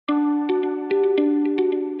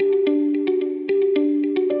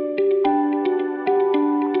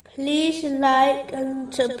like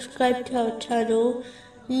and subscribe to our channel.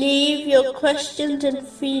 Leave your questions and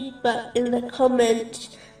feedback in the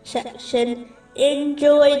comments section.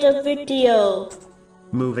 Enjoy the video.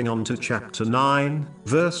 Moving on to chapter 9,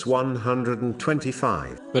 verse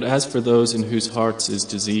 125. But as for those in whose hearts is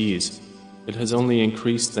disease, it has only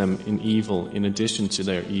increased them in evil in addition to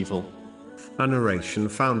their evil. A narration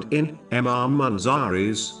found in Imam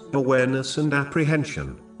Munzari's Awareness and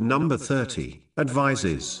Apprehension, number 30,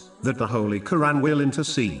 advises that the Holy Quran will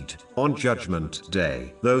intercede on Judgment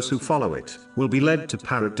Day. Those who follow it will be led to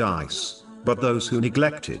paradise, but those who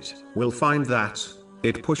neglect it will find that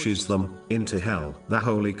it pushes them into hell. The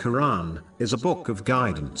Holy Quran is a book of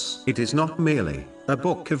guidance. It is not merely a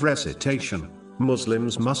book of recitation.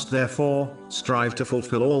 Muslims must therefore strive to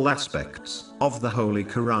fulfill all aspects of the Holy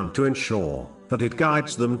Quran to ensure that it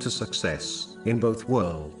guides them to success in both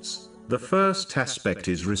worlds. The first aspect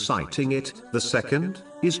is reciting it, the second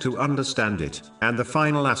is to understand it, and the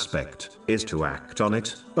final aspect is to act on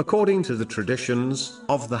it, according to the traditions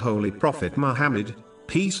of the Holy Prophet Muhammad,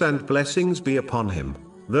 peace and blessings be upon him.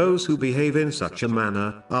 Those who behave in such a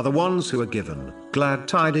manner are the ones who are given glad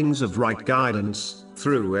tidings of right guidance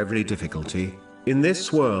through every difficulty in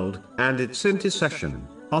this world and its intercession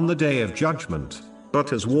on the Day of Judgment.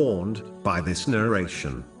 But as warned by this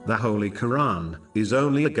narration, the Holy Quran is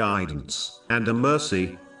only a guidance and a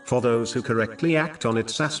mercy for those who correctly act on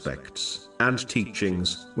its aspects and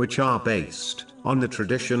teachings, which are based on the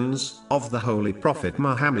traditions of the Holy Prophet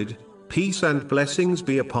Muhammad, peace and blessings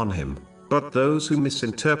be upon him. But those who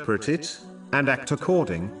misinterpret it and act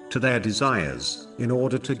according to their desires in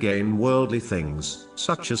order to gain worldly things,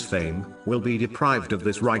 such as fame, will be deprived of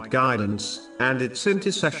this right guidance and its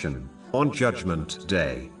intercession on Judgment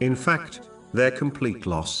Day. In fact, their complete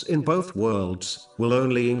loss in both worlds will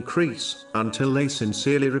only increase until they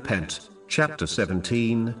sincerely repent. Chapter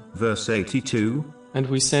 17, verse 82. And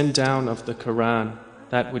we send down of the Quran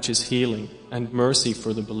that which is healing and mercy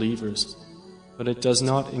for the believers, but it does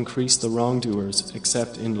not increase the wrongdoers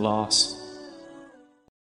except in loss.